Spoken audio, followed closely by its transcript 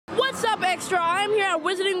up, Extra? I am here at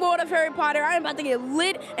Wizarding World of Harry Potter. I am about to get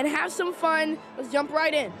lit and have some fun. Let's jump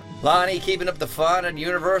right in. Lonnie keeping up the fun at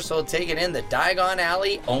Universal, taking in the Diagon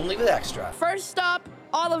Alley only with Extra. First stop,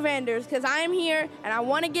 Ollivanders, because I am here and I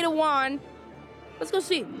want to get a wand. Let's go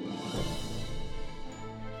see.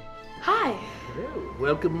 Hi. Hello.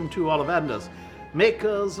 Welcome to Ollivanders,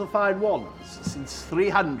 makers of fine wands since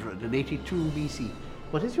 382 BC.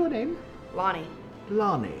 What is your name? Lonnie.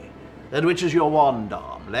 Lonnie. And which is your wand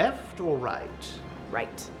arm, left or right?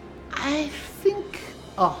 Right. I think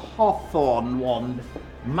a hawthorn wand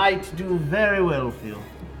might do very well for you.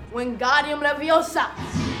 Wingardium Leviosa.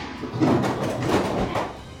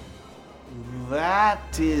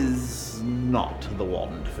 That is not the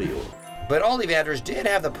wand for you. But Ollivanders did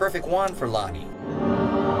have the perfect wand for Lonnie.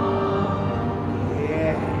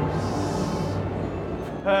 Yes.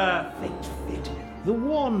 Perfect fit. The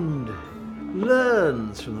wand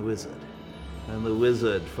learns from the wizard, and the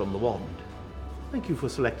wizard from the wand. Thank you for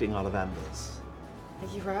selecting Ollivanders.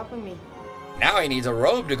 Thank you for helping me. Now he needs a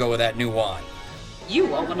robe to go with that new wand.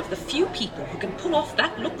 You are one of the few people who can pull off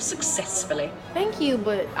that look successfully. Thank you,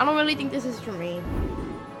 but I don't really think this is for me.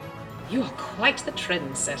 You are quite the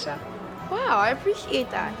trendsetter. Wow, I appreciate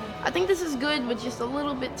that. I think this is good, but just a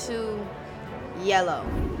little bit too yellow.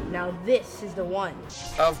 Now this is the one.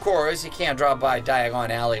 Of course, you can't drop by Diagon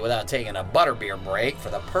Alley without taking a butterbeer break for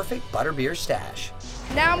the perfect butterbeer stash.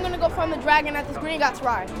 Now I'm gonna go find the dragon at this Gringotts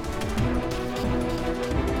ride.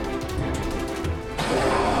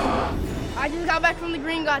 I just got back from the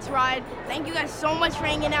Gringotts ride. Thank you guys so much for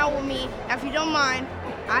hanging out with me. Now, if you don't mind,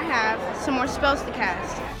 I have some more spells to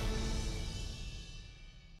cast.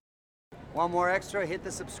 Want more Extra? Hit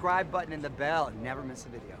the subscribe button and the bell and never miss a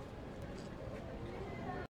video.